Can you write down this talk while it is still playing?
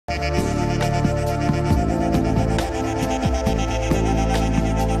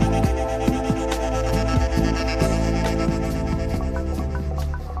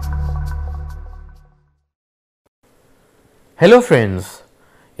Hello friends,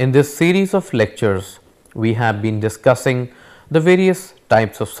 in this series of lectures we have been discussing the various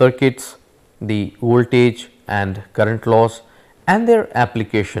types of circuits, the voltage and current laws and their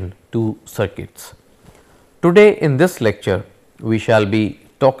application to circuits. Today in this lecture we shall be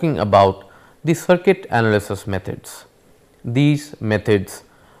talking about the circuit analysis methods. These methods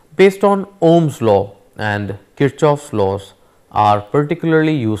based on Ohm's law and Kirchhoff's laws are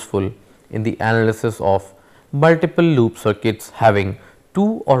particularly useful in the analysis of multiple loop circuits having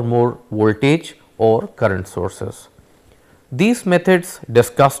two or more voltage or current sources. These methods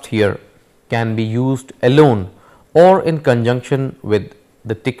discussed here can be used alone or in conjunction with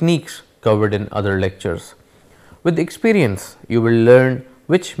the techniques covered in other lectures. With experience, you will learn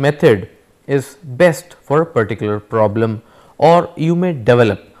which method is best for a particular problem, or you may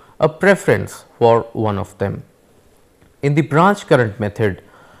develop a preference for one of them. In the branch current method,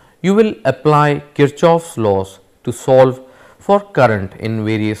 you will apply Kirchhoff's laws to solve for current in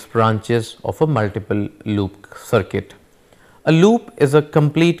various branches of a multiple loop circuit. A loop is a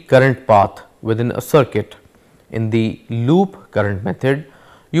complete current path within a circuit. In the loop current method,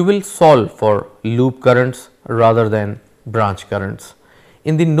 you will solve for loop currents rather than branch currents.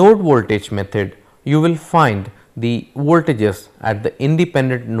 In the node voltage method, you will find the voltages at the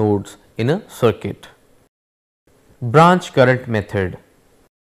independent nodes in a circuit. Branch current method.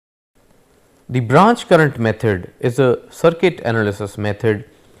 The branch current method is a circuit analysis method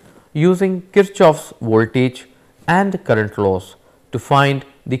using Kirchhoff's voltage and current laws to find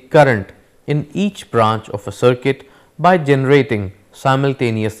the current in each branch of a circuit by generating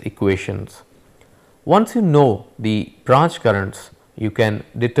simultaneous equations. Once you know the branch currents, you can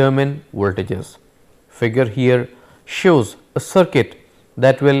determine voltages. Figure here shows a circuit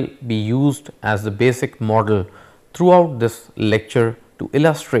that will be used as the basic model throughout this lecture to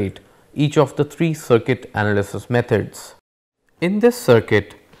illustrate each of the three circuit analysis methods. In this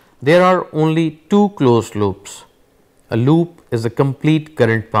circuit, there are only two closed loops. A loop is a complete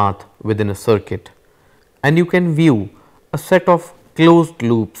current path within a circuit, and you can view a set of closed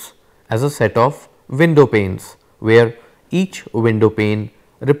loops as a set of window panes, where each window pane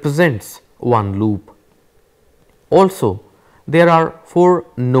represents one loop. Also, there are four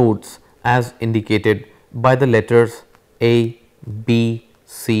nodes as indicated by the letters A, B,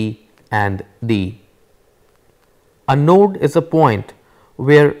 C and D. A node is a point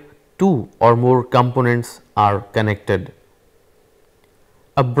where two or more components are connected.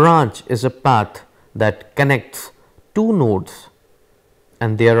 A branch is a path that connects two nodes,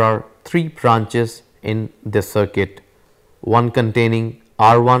 and there are three branches in this circuit, one containing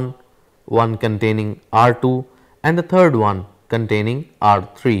R1, one containing R2 and the third one containing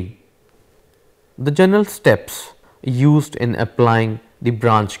R3. The general steps used in applying the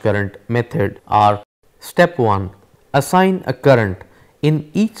branch current method are: step 1, assign a current in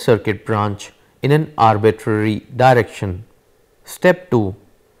each circuit branch in an arbitrary direction. Step 2,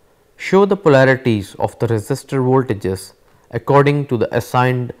 show the polarities of the resistor voltages according to the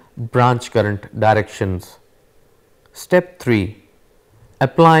assigned branch current directions. Step 3,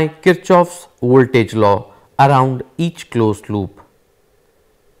 apply Kirchhoff's voltage law around each closed loop.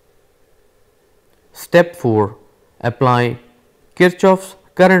 Step 4, apply Kirchhoff's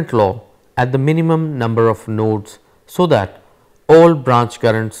current law at the minimum number of nodes so that all branch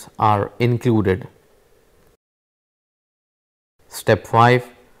currents are included. Step 5,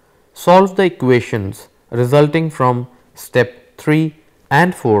 solve the equations resulting from step 3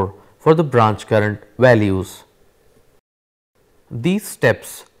 and 4 for the branch current values. These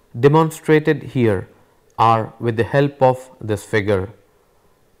steps demonstrated here are with the help of this figure.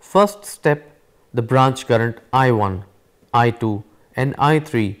 First step, the branch current I1, I2 and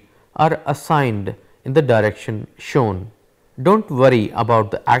I3 are assigned in the direction shown. Don't worry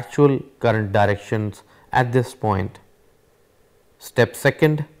about the actual current directions at this point. Step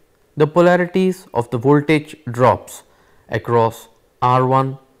second, the polarities of the voltage drops across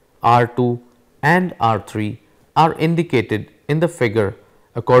R1, R2 and R3 are indicated in the figure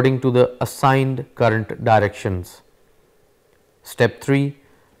according to the assigned current directions. Step 3,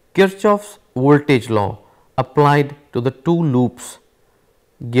 Kirchhoff's voltage law applied to the two loops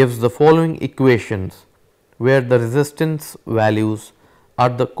gives the following equations, where the resistance values are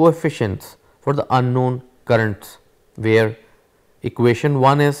the coefficients for the unknown currents, where equation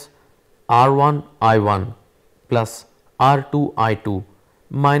 1 is R1 I1 plus R2 I2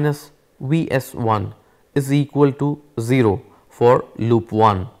 minus Vs1 is equal to 0 for loop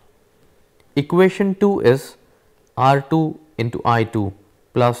 1. Equation 2 is R2 into I2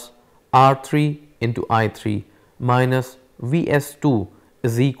 plus R3 into I3 minus Vs2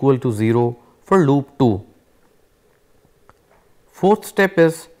 is equal to 0 for loop 2. Fourth step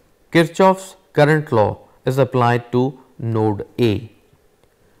is Kirchhoff's current law is applied to node A,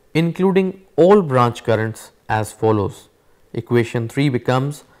 including all branch currents as follows. Equation 3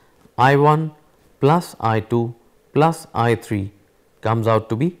 becomes I1 plus I2 plus I3 comes out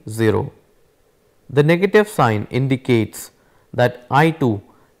to be 0. The negative sign indicates that I2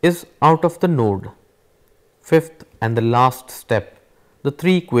 is out of the node. Fifth and the last step, the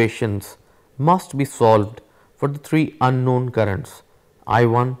three equations must be solved for the three unknown currents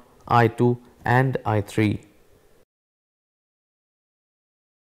I1, I2 and I3.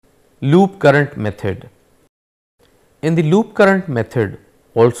 Loop current method. In the loop current method,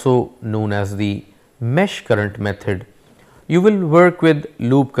 also known as the mesh current method, you will work with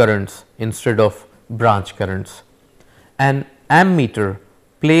loop currents instead of branch currents. An ammeter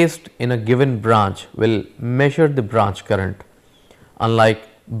placed in a given branch will measure the branch current. Unlike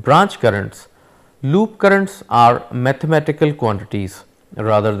branch currents, loop currents are mathematical quantities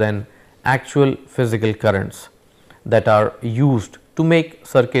rather than actual physical currents that are used to make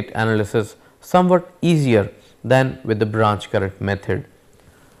circuit analysis somewhat easier than with the branch current method.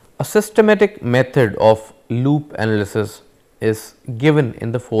 A systematic method of loop analysis is given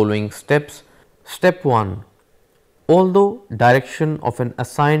in the following steps. Step 1. Although direction of an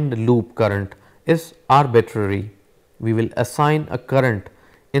assigned loop current is arbitrary, we will assign a current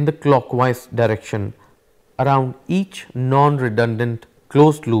in the clockwise direction around each non-redundant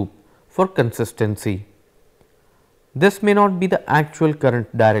closed loop for consistency. This may not be the actual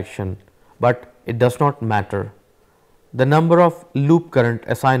current direction, but it does not matter. The number of loop current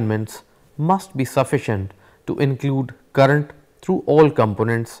assignments must be sufficient to include current through all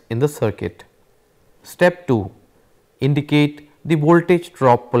components in the circuit. Step 2. Indicate the voltage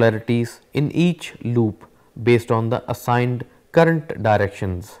drop polarities in each loop based on the assigned current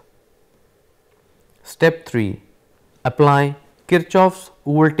directions. Step 3. Apply Kirchhoff's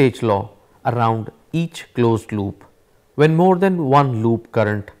voltage law around each closed loop. When more than one loop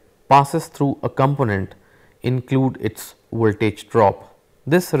current passes through a component, include its voltage drop.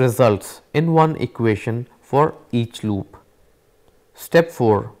 This results in one equation for each loop. Step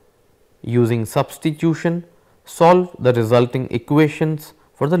 4. Using substitution, solve the resulting equations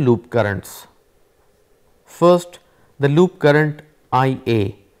for the loop currents. First, the loop current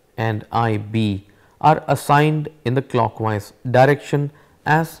IA and IB are assigned in the clockwise direction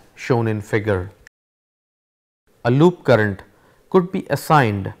as shown in figure. A loop current could be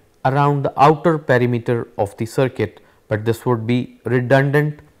assigned around the outer perimeter of the circuit, but this would be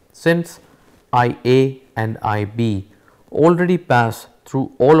redundant since IA and IB already pass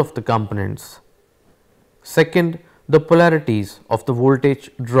through all of the components. Second, the polarities of the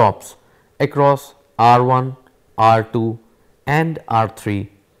voltage drops across R1, R2 and R3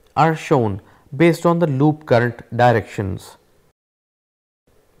 are shown based on the loop current directions.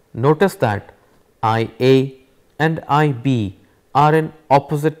 Notice that IA and IB are in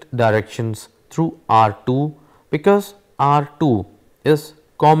opposite directions through R2 because R2 is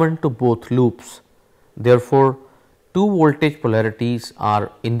common to both loops. Therefore, two voltage polarities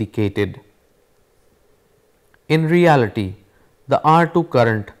are indicated. In reality, the R2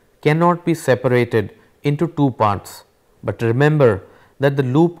 current cannot be separated into two parts, but remember that the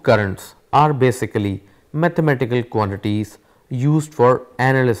loop currents are basically mathematical quantities used for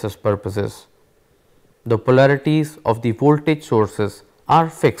analysis purposes. The polarities of the voltage sources are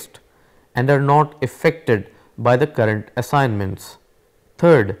fixed and are not affected by the current assignments.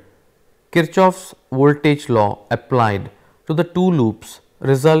 Third, Kirchhoff's voltage law applied to the two loops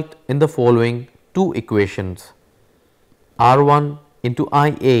result in the following two equations. R1 into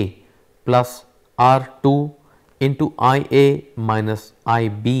IA plus R2 into IA minus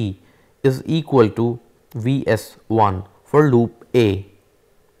IB is equal to Vs1 for loop A.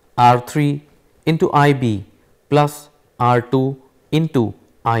 R3 into IB plus R2 into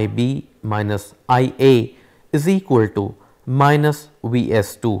IB minus IA is equal to minus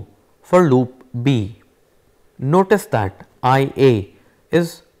Vs2 for loop B. Notice that IA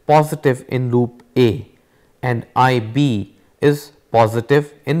is positive in loop A and IB is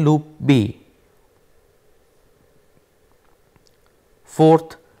positive in loop B.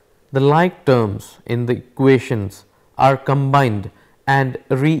 Fourth, the like terms in the equations are combined and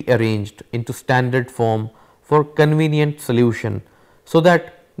rearranged into standard form for convenient solution so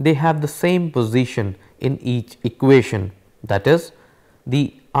that they have the same position in each equation. That is,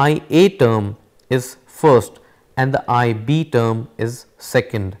 the IA term is first and the IB term is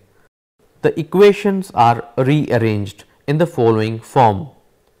second. The equations are rearranged in the following form.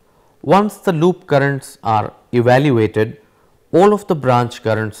 Once the loop currents are evaluated, all of the branch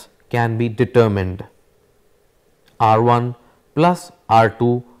currents can be determined. R1 plus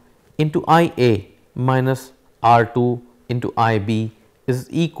R2 into IA minus R2 into IB is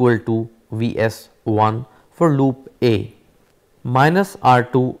equal to Vs1 for loop A. Minus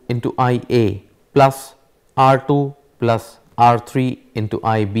R2 into IA plus R2 plus R3 into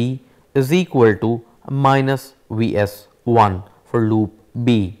IB is equal to minus Vs1 for loop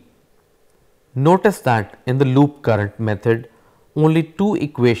B. Notice that in the loop current method, only two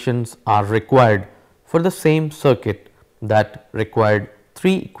equations are required for the same circuit that required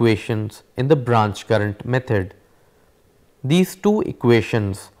three equations in the branch current method. These two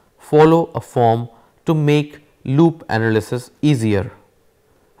equations follow a form to make loop analysis easier.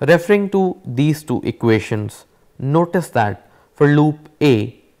 Referring to these two equations, notice that for loop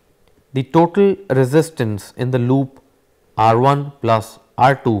A, the total resistance in the loop R1 plus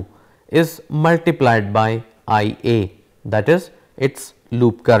R2 is multiplied by IA, that is its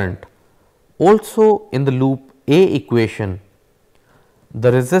loop current. Also in the loop A equation,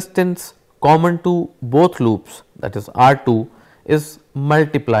 the resistance common to both loops, that is R2, is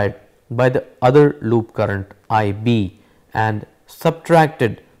multiplied by the other loop current IB and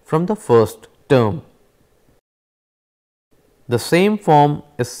subtracted from the first term. The same form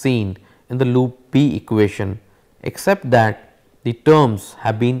is seen in the loop B equation, except that the terms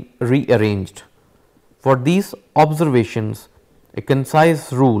have been rearranged. For these observations, a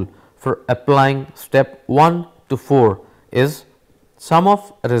concise rule for applying step 1 to 4 is sum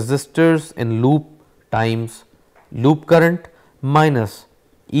of resistors in loop times loop current minus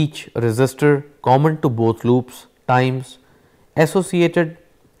each resistor common to both loops times associated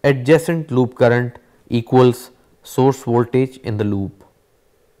adjacent loop current equals source voltage in the loop.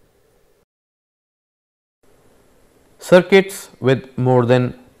 Circuits with more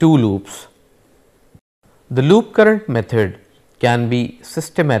than two loops. The loop current method can be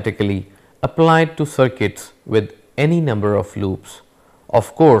systematically applied to circuits with any number of loops.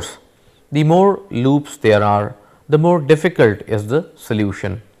 Of course, the more loops there are, the more difficult is the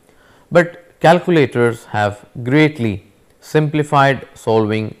solution. But calculators have greatly simplified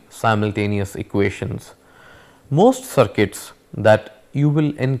solving simultaneous equations. Most circuits that you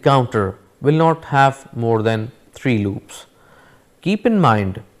will encounter will not have more than 3 loops. Keep in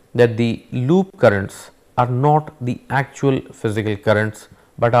mind that the loop currents are not the actual physical currents,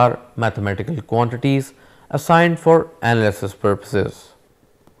 but are mathematical quantities assigned for analysis purposes.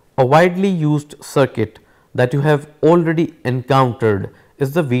 A widely used circuit that you have already encountered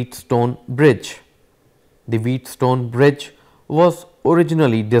is the Wheatstone bridge. The Wheatstone bridge was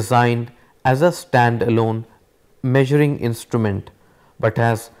originally designed as a standalone measuring instrument, but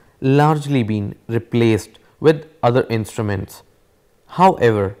has largely been replaced with other instruments.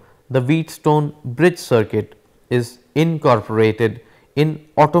 However, the Wheatstone bridge circuit is incorporated in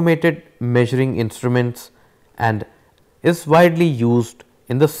automated measuring instruments and is widely used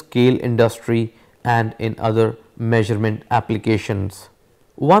in the scale industry and in other measurement applications.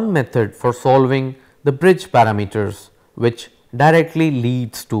 One method for solving the bridge parameters, which directly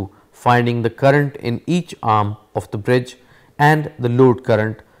leads to finding the current in each arm of the bridge and the load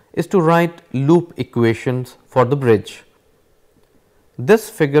current, is to write loop equations for the bridge. This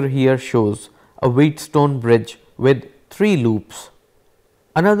figure here shows a Wheatstone bridge with 3 loops.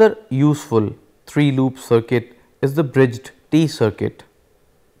 Another useful 3 loop circuit is the bridged T circuit.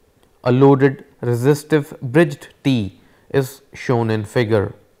 A loaded resistive bridged T is shown in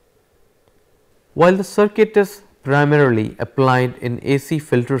figure. While the circuit is primarily applied in AC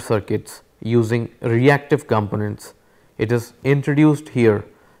filter circuits using reactive components, it is introduced here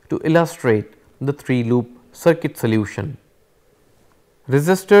to illustrate the 3 loop circuit solution.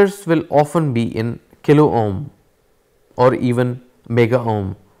 Resistors will often be in kilo ohm or even mega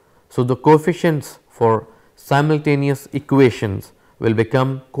ohm, so the coefficients for simultaneous equations will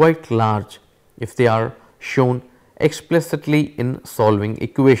become quite large if they are shown explicitly in solving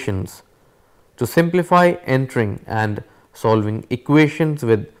equations. To simplify entering and solving equations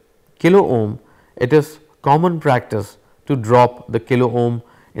with kilo ohm, it is common practice to drop the kilo ohm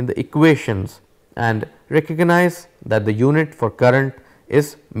in the equations and recognize that the unit for current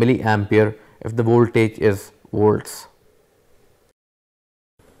is milliampere if the voltage is volts.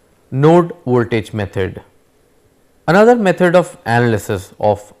 Node voltage method. Another method of analysis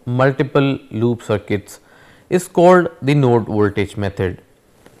of multiple loop circuits is called the node voltage method.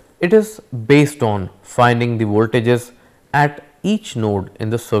 It is based on finding the voltages at each node in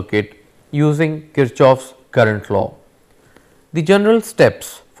the circuit using Kirchhoff's current law. The general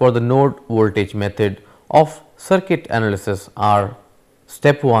steps for the node voltage method of circuit analysis are: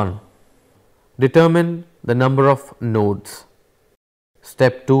 step 1, determine the number of nodes.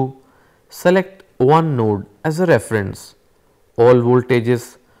 Step 2, select one node as a reference. all voltages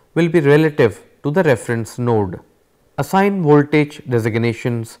will be relative to the reference node. Assign voltage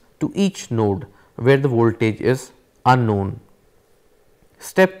designations to each node where the voltage is unknown.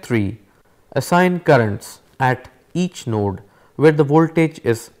 Step 3. Assign currents at each node where the voltage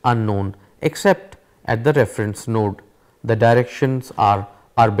is unknown except at the reference node. The directions are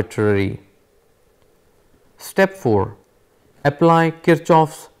arbitrary. Step 4. Apply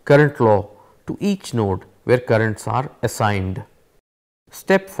Kirchhoff's current law to each node where currents are assigned.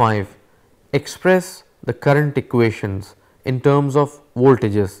 Step 5. Express the current equations in terms of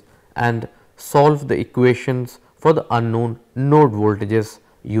voltages and solve the equations for the unknown node voltages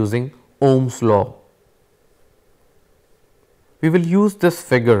using Ohm's law. We will use this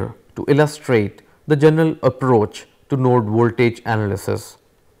figure to illustrate the general approach to node voltage analysis.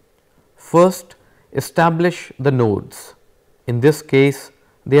 First, establish the nodes. In this case,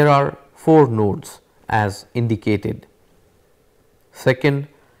 there are 4 nodes as indicated. Second,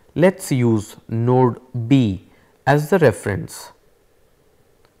 let us use node B as the reference.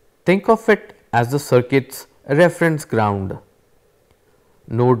 Think of it as the circuit's reference ground.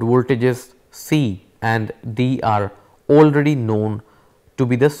 Node voltages C and D are already known to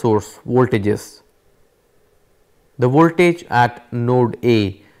be the source voltages. The voltage at node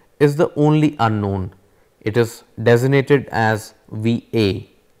A is the only unknown. It is designated as VA.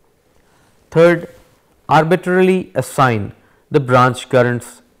 Third, arbitrarily assign the branch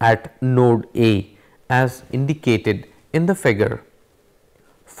currents at node A as indicated in the figure.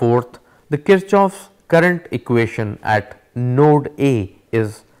 Fourth, the Kirchhoff's current equation at node A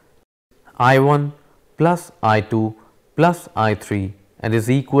is I1 plus I2 plus I3 and is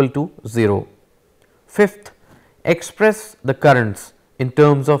equal to 0. Fifth, express the currents in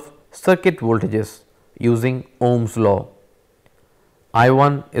terms of circuit voltages using Ohm's law.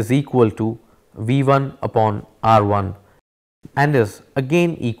 I1 is equal to V1 upon R1 and is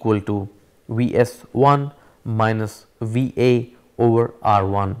again equal to Vs1 minus Va over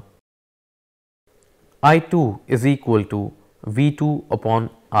R1. I2 is equal to V2 upon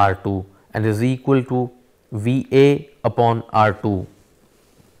R2 and is equal to Va upon R2.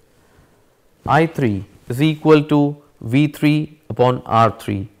 I3 is equal to V3 upon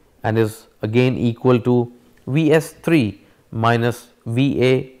R3 and is again equal to Vs3 minus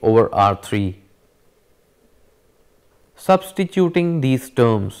Va over R3. Substituting these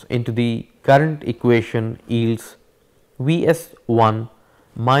terms into the current equation yields Vs1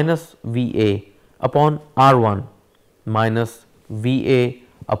 minus Va upon R1 minus Va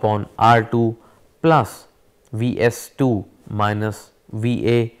upon R2 plus Vs2 minus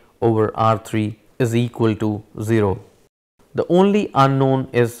Va over R3 is equal to 0. The only unknown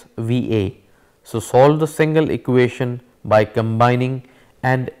is Va, so solve the single equation by combining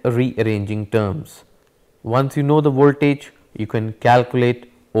and rearranging terms. Once you know the voltage, you can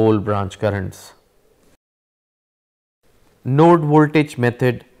calculate all branch currents. Node voltage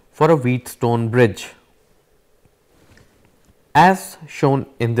method for a Wheatstone bridge. As shown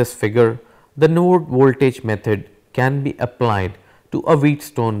in this figure, the node voltage method can be applied to a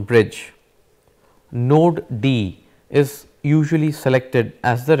Wheatstone bridge. Node D is usually selected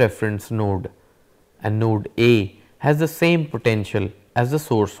as the reference node and node A has the same potential as the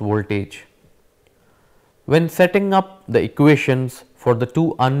source voltage. When setting up the equations for the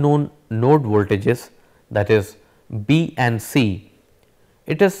two unknown node voltages, that is B and C,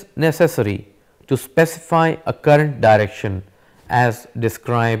 it is necessary to specify a current direction as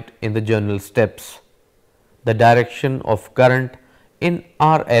described in the journal steps. The direction of current in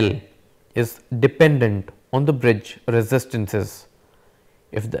RL is dependent on the bridge resistances.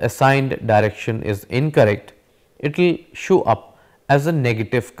 If the assigned direction is incorrect, it will show up as a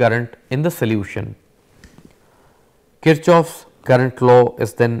negative current in the solution. Kirchhoff's current law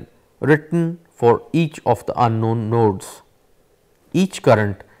is then written for each of the unknown nodes. Each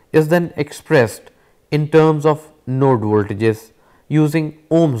current is then expressed in terms of node voltages using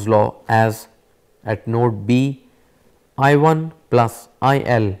Ohm's law as at node B, I1 plus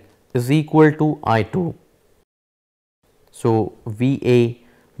IL is equal to I2. So, VA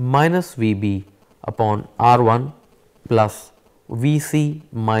minus VB upon R1 plus VC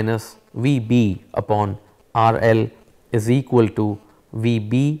minus VB upon RL is equal to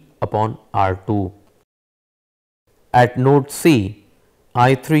VB upon R2. At node C,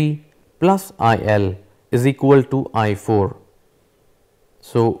 I3 plus IL is equal to I4.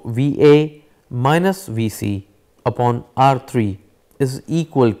 So, VA minus VC upon R3 is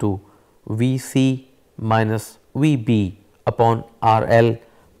equal to VC minus VB upon RL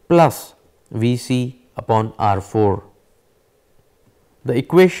plus VC upon R4. The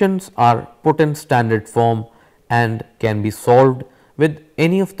equations are put in standard form and can be solved with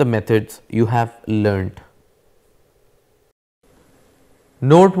any of the methods you have learned.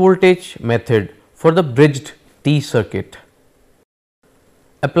 Node voltage method for the bridged T circuit.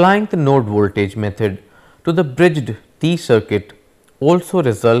 Applying the node voltage method to the bridged T circuit also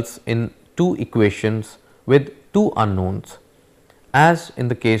results in two equations with two unknowns. As in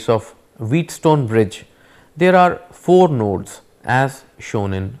the case of Wheatstone bridge, there are 4 nodes as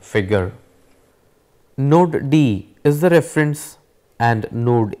shown in figure. Node D is the reference and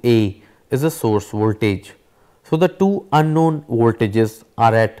node A is the source voltage. So, the two unknown voltages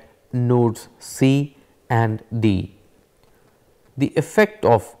are at nodes C and D. The effect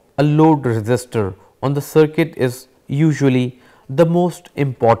of a load resistor on the circuit is usually the most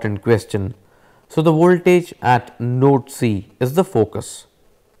important question. So, the voltage at node C is the focus.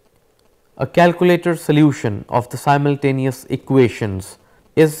 A calculator solution of the simultaneous equations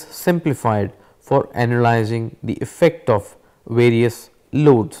is simplified for analyzing the effect of various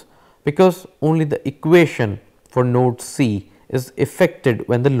loads, because only the equation for node C is affected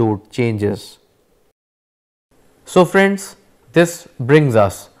when the load changes. So friends, this brings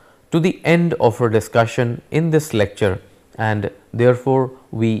us to the end of our discussion in this lecture, and therefore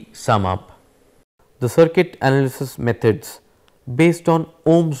we sum up. The circuit analysis methods based on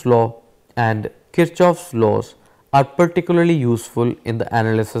Ohm's law and Kirchhoff's laws are particularly useful in the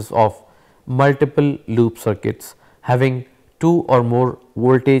analysis of multiple loop circuits having 2 or more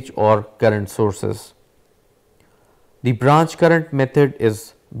voltage or current sources. The branch current method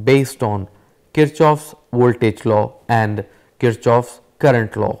is based on Kirchhoff's voltage law and Kirchhoff's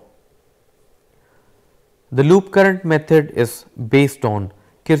current law. The loop current method is based on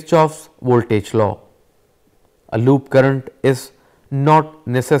Kirchhoff's voltage law. A loop current is not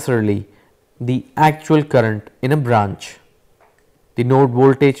necessarily the actual current in a branch. The node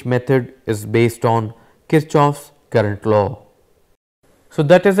voltage method is based on Kirchhoff's current law. So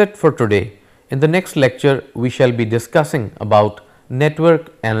that is it for today. In the next lecture, we shall be discussing about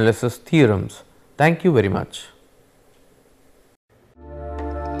network analysis theorems. Thank you very much.